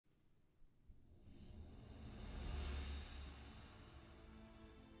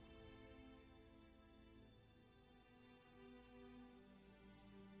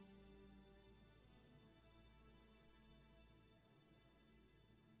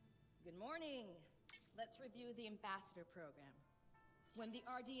Good morning. Let's review the ambassador program. When the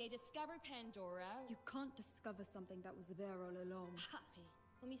RDA discovered Pandora... You can't discover something that was there all along. Happy.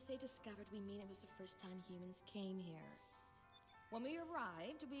 When we say discovered, we mean it was the first time humans came here. When we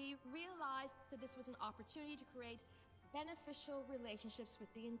arrived, we realized that this was an opportunity to create beneficial relationships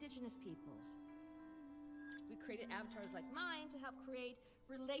with the indigenous peoples. We created avatars like mine to help create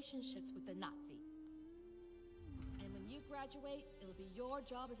relationships with the Na'vi. And when you graduate, it'll be your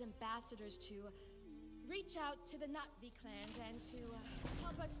job as ambassadors to reach out to the Na'vi clans and to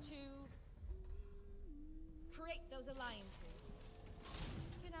help us to create those alliances.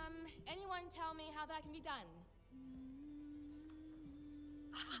 Can anyone tell me how that can be done?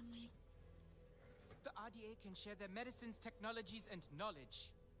 The RDA can share their medicines, technologies, and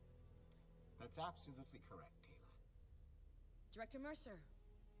knowledge. That's absolutely correct, Taylor. Director Mercer,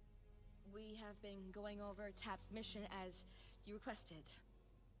 we have been going over TAP's mission as you requested.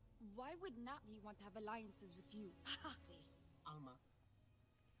 Why would Na'vi want to have alliances with you? Alma.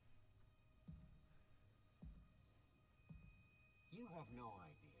 You have no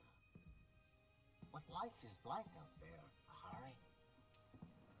idea what life is like out there, Ahari.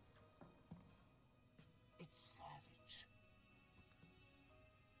 It's savage.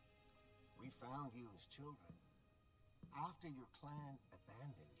 We found you as children after your clan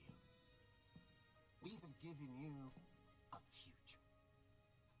abandoned you. We have given you a future.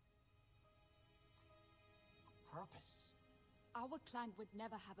 A purpose. Our clan would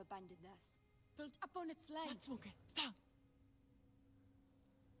never have abandoned us. Built up on its land.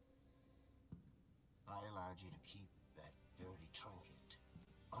 I allowed you to keep that dirty trinket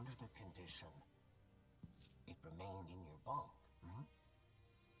under the condition it remained in your bunk.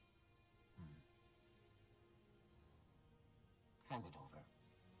 Hand it over.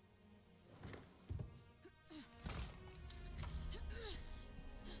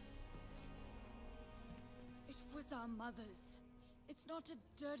 It was our mother's. It's not a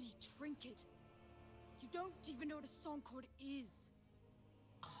dirty trinket. You don't even know what a song chord is.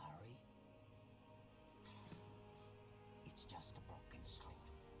 Ahari? It's just a broken string.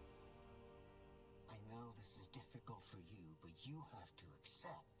 I know this is difficult for you, but you have to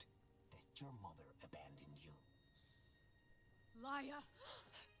accept that your mother abandoned you. Liar!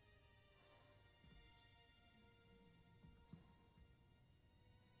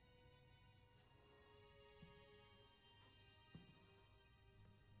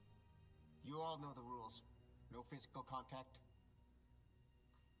 You all know the rules. No physical contact.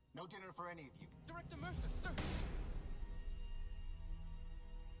 No dinner for any of you. Director Mercer, sir!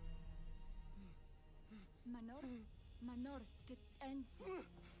 Manor Ensi.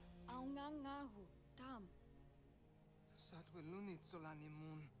 Aungangahu Tam. Satwilunit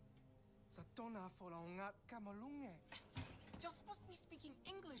solanimun. Satona folaunga kamalunge. You're supposed to be speaking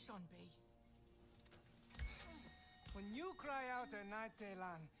English on base. When you cry out at night,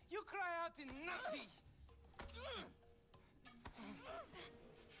 Telan, you cry out in Na'vi!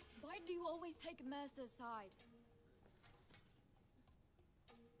 Why do you always take Mercer's side?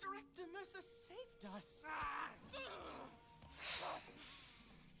 Director Mercer saved us.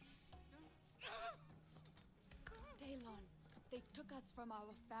 Daylon, they took us from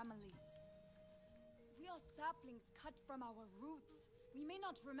our families. We are saplings cut from our roots. We may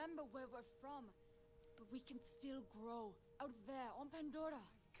not remember where we're from, but we can still grow out there on Pandora.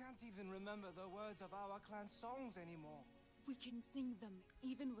 Can't even remember the words of our clan songs anymore. We can sing them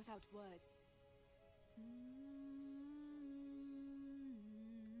even without words.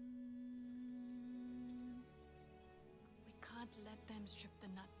 We can't let them strip the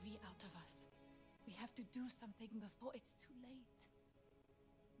Na'vi out of us. We have to do something before it's too late.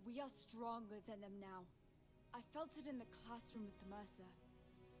 We are stronger than them now. I felt it in the classroom with the Mercer.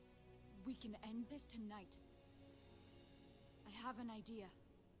 We can end this tonight. I have an idea.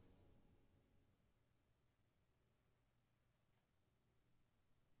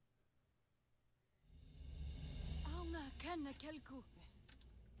 Aunga kana kelku.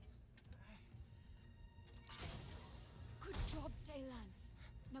 Good job, Daylan.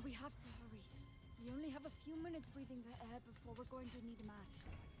 Now we have to hurry. We only have a few minutes breathing the air before we're going to need masks.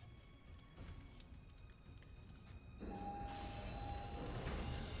 We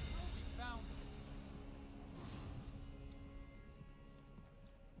found them.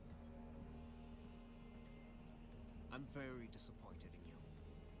 I'm very disappointed in you.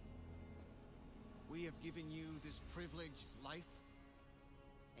 We have given you this privileged life,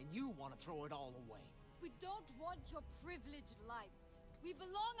 and you want to throw it all away. We don't want your privileged life. We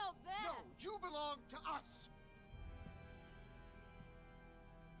belong out there! No, you belong to us!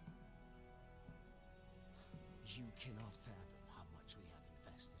 You cannot fathom how much we have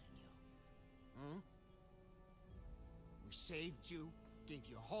invested in you. saved you, gave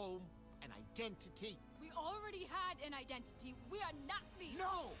you home, an identity. We already had an identity. We are not these.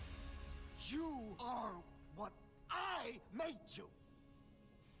 No! You are what I made you!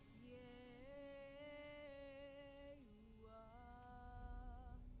 Yeah, you are.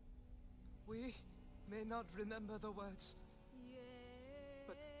 We may not remember the words, Yeah.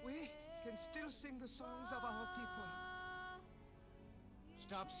 but we can still sing the songs of our people.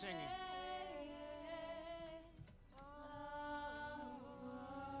 Stop singing.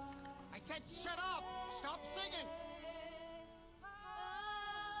 I said shut up! Stop singing!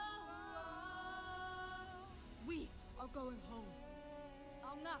 We are going home.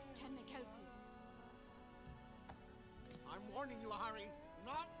 Auna Kennekelku. I'm warning you, Harry.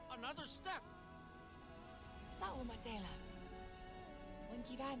 Not another step! Saumatela.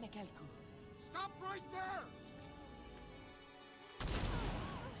 Wankivana kalku. Stop right there!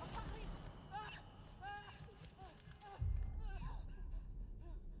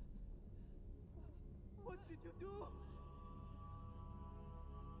 What did you do?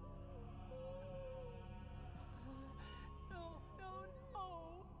 No, no, no!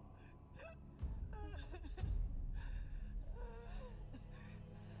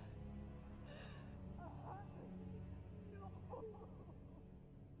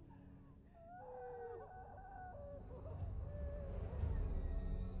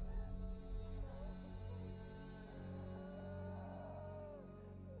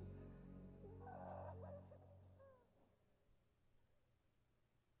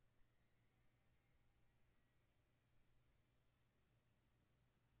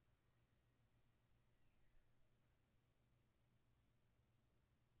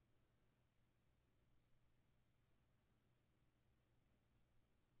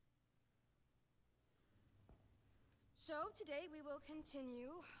 So today we will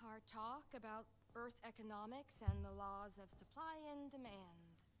continue our talk about Earth economics and the laws of supply and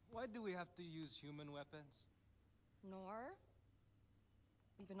demand. Why do we have to use human weapons? Nor,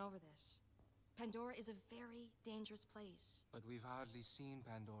 we've been over this. Pandora is a very dangerous place. But we've hardly seen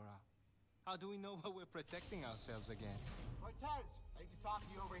Pandora. How do we know what we're protecting ourselves against? Cortez, I need to talk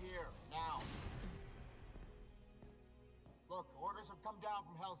to you over here, now. Look, orders have come down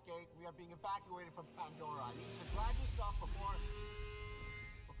from Hell's Gate. We are being evacuated from Pandora. I need you to grab your stuff before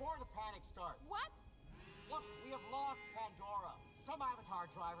the panic starts. What? Look, we have lost Pandora. Some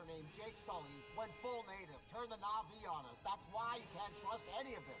Avatar driver named Jake Sully went full native, turned the Na'vi on us. That's why you can't trust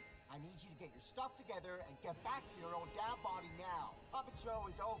any of them. I need you to get your stuff together and get back to your own damn body now. Puppet show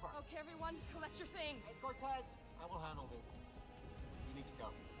is over. Okay, everyone, collect your things. Hey, Cortez, I will handle this. You need to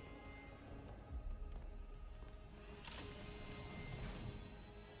go.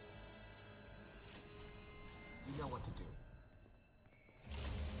 You know what to do.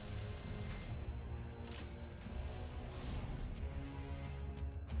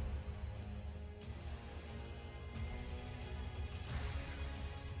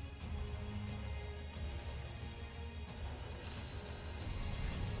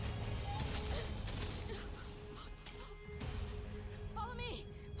 Follow me,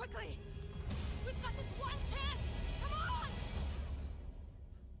 quickly. We've got this one chance. Come on.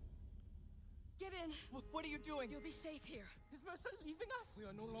 Give in. What are you doing? You'll be safe here. Is Mercer leaving us? We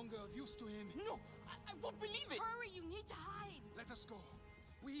are no longer of use to him. No, I won't believe it. Hurry, you need to hide. Let us go.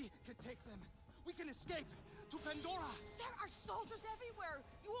 We can take them. We can escape to Pandora. There are soldiers everywhere.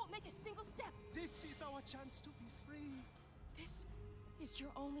 You won't make a single step. This is our chance to be free. This is your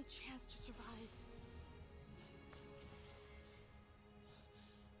only chance to survive.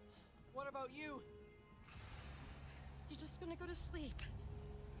 What about you? You're just gonna go to sleep.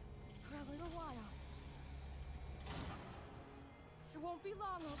 For a little while. It won't be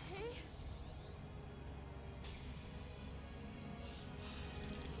long, okay?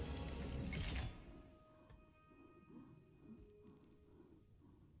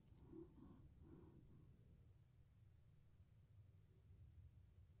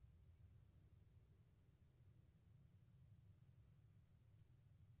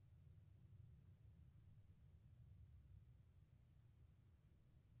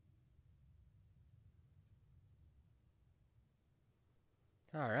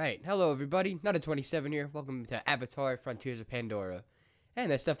 Alright, hello everybody, Not27 here, welcome to Avatar Frontiers of Pandora. And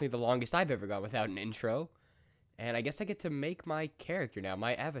that's definitely the longest I've ever gone without an intro. And I guess I get to make my character now,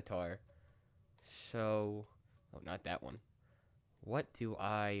 my avatar. So, oh, not that one. What do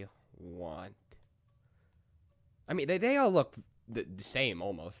I want? I mean, they all look the same,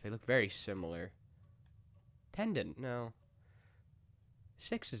 almost. They look very similar. Tendon, no.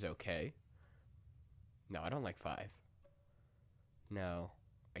 6 is okay. No, I don't like 5. No.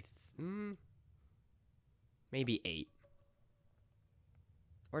 Maybe 8.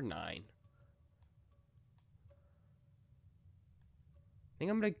 Or 9. I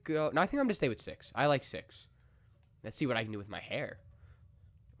think I'm gonna go... No, I think I'm gonna stay with 6. I like 6. Let's see what I can do with my hair.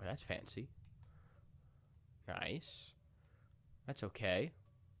 Oh, that's fancy. Nice. That's okay.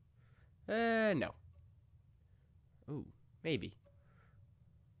 No. Ooh, maybe.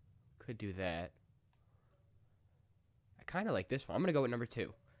 Could do that. I kind of like this one. I'm gonna go with number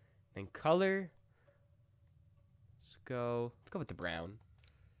 2. Then color. Let's go with the brown.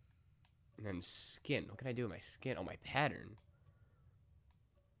 And then skin. What can I do with my skin? Oh, my pattern.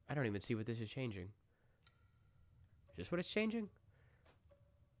 I don't even see what this is changing. Is this what it's changing?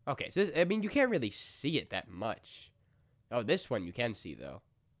 Okay, so this, I mean, you can't really see it that much. Oh, this one you can see, though.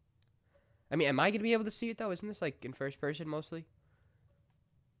 I mean, am I going to be able to see it, though? Isn't this, like, in first person, mostly?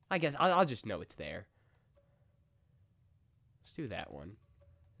 I guess I'll just know it's there. Let's do that one.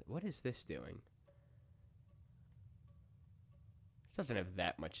 What is this doing? This doesn't have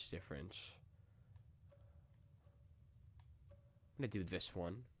that much difference. I'm going to do this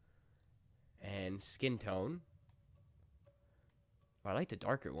one. And skin tone. Oh, I like the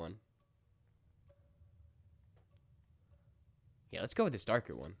darker one. Yeah, let's go with this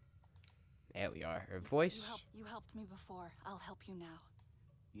darker one. There we are. Her voice. You helped me before. I'll help you now.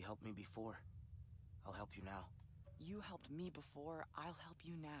 You helped me before. I'll help you now. You helped me before. I'll help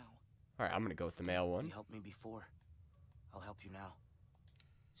you now. Alright, I'm gonna go with the male one. You helped me before. I'll help you now.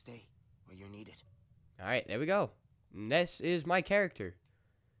 Stay where you're needed. Alright, there we go. And this is my character.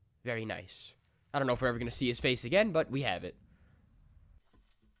 Very nice. I don't know if we're ever gonna see his face again, but we have it.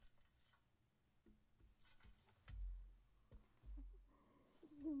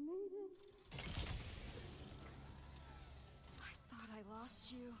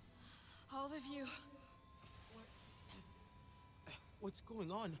 You, all of you. What's going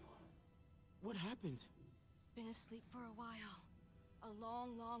on? What happened? Been asleep for a while. A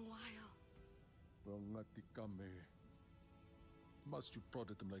long, long while. Must you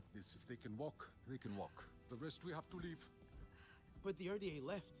prod at them like this? If they can walk, they can walk. The rest we have to leave. But the RDA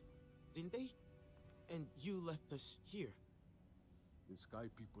left, didn't they? And you left us here. The Sky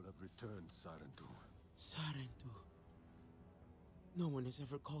People have returned, Sarentu. Sarentu. No one has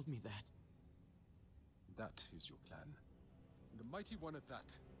ever called me that. That is your clan. And a mighty one at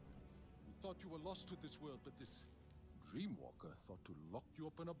that. We thought you were lost to this world, but this Dreamwalker thought to lock you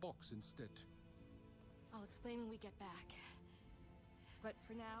up in a box instead. I'll explain when we get back. But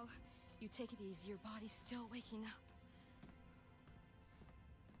for now, you take it easy. Your body's still waking up.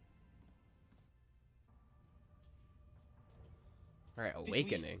 Alright,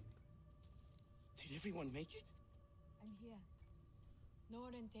 awakening. Did everyone make it? I'm here.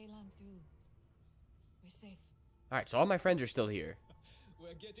 Nord and Taelan too. We're safe. Alright, so all my friends are still here.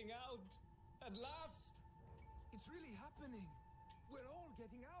 We're getting out. At last. It's really happening. We're all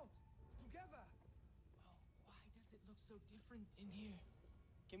getting out. Together. Why does it look so different in here?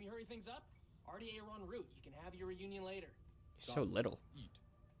 Can we hurry things up? RDA are en route. You can have your reunion later. So little. Eat.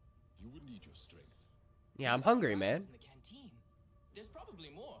 You will need your strength. Yeah, I'm hungry, man. In the canteen. There's probably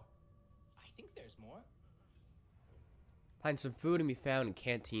more. I think there's more. Find some food and be found in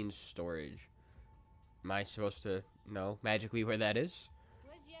canteen storage. Am I supposed to know magically where that is?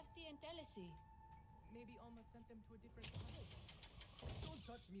 Where's Yefti and Telesi? Maybe Alma sent them to a different planet. Don't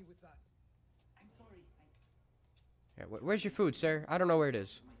touch me with that. I'm sorry. Yeah, where's your food, sir? I don't know where it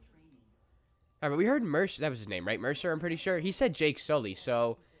is. Alright, but we heard Mercer. That was his name, right? Mercer, I'm pretty sure. He said Jake Sully,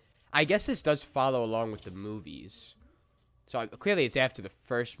 so I guess this does follow along with the movies. So clearly it's after the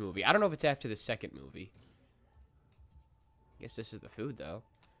first movie. I don't know if it's after the second movie. I guess this is the food, though.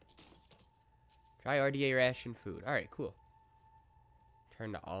 Try RDA ration food. Alright, cool.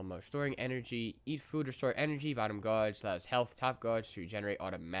 Turn to Alma. Storing energy. Eat food, restore energy. Bottom gauge allows health. Top gauge to regenerate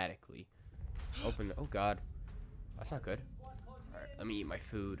automatically. Open the... Oh, God. That's not good. Alright, let me eat my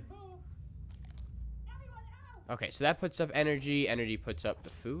food. Okay, so that puts up energy. Energy puts up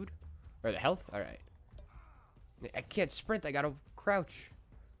the food. Or the health. Alright. I can't sprint. I gotta crouch.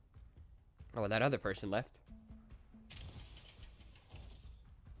 Oh, and that other person left.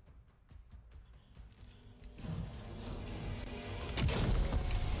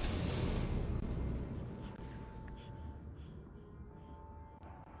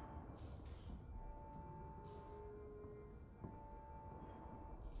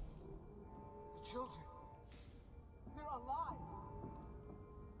 Children, they're alive.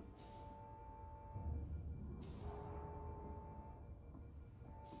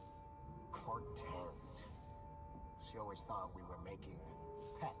 Cortez. She always thought we were making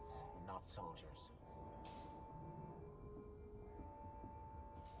pets and not soldiers.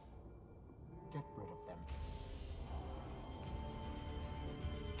 Get rid of them.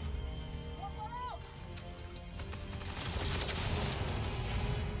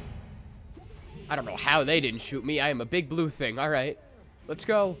 I don't know how they didn't shoot me. I am a big blue thing. Alright. Let's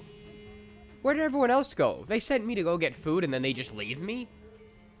go. Where did everyone else go? They sent me to go get food and then they just leave me?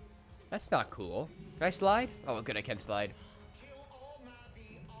 That's not cool. Can I slide? Oh, good, I can slide.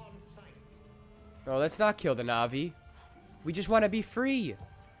 No, let's not kill the Na'vi. We just want to be free.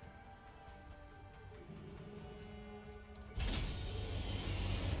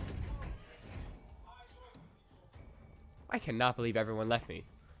 I cannot believe everyone left me.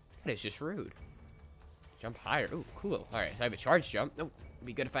 That is just rude. Jump higher. Ooh, cool. Alright, I have a charge jump. Oh, it'd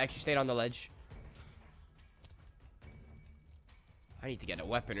be good if I actually stayed on the ledge. I need to get a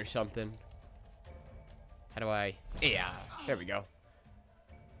weapon or something. How do I... Yeah, there we go.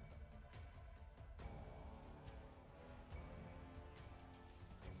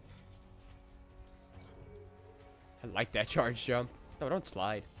 I like that charge jump. No, don't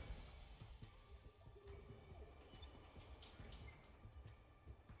slide.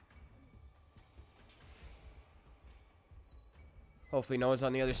 Hopefully no one's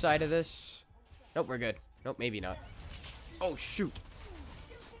on the other side of this. Nope, we're good. Nope, maybe not. Oh, shoot.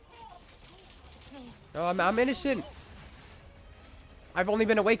 No, I'm innocent. I've only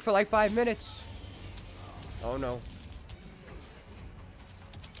been awake for like 5 minutes. Oh, no.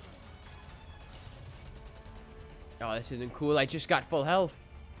 Oh, this isn't cool. I just got full health.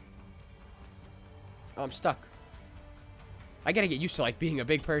 Oh, I'm stuck. I gotta get used to, like, being a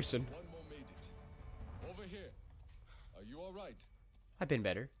big person. One more made it. Over here. Are you all right? I've been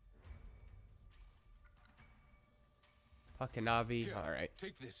better. Fuck the Na'vi. Here, Alright.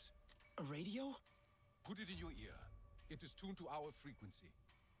 take this. A radio? Put it in your ear. It is tuned to our frequency.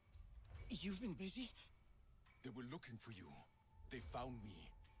 You've been busy? They were looking for you. They found me.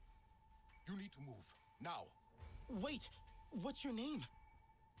 You need to move. Now. Wait, what's your name?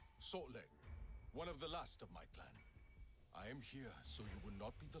 Saltleg. One of the last of my clan. I am here so you will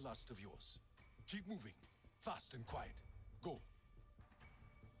not be the last of yours. Keep moving. Fast and quiet. Go.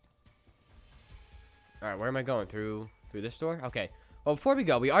 Alright, where am I going? Through this door? Okay. Well, before we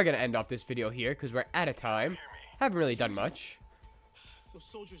go, we are going to end off this video here because we're out of time. Haven't really done much. Those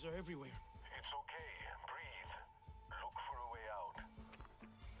soldiers are everywhere. It's okay. Breathe. Look for a way out.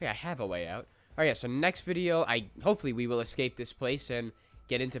 Yeah, I have a way out. Alright, yeah, so next video, hopefully we will escape this place and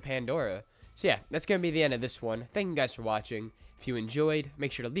get into Pandora. So yeah, that's going to be the end of this one. Thank you guys for watching. If you enjoyed,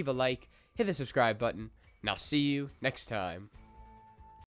 make sure to leave a like, hit the subscribe button, and I'll see you next time.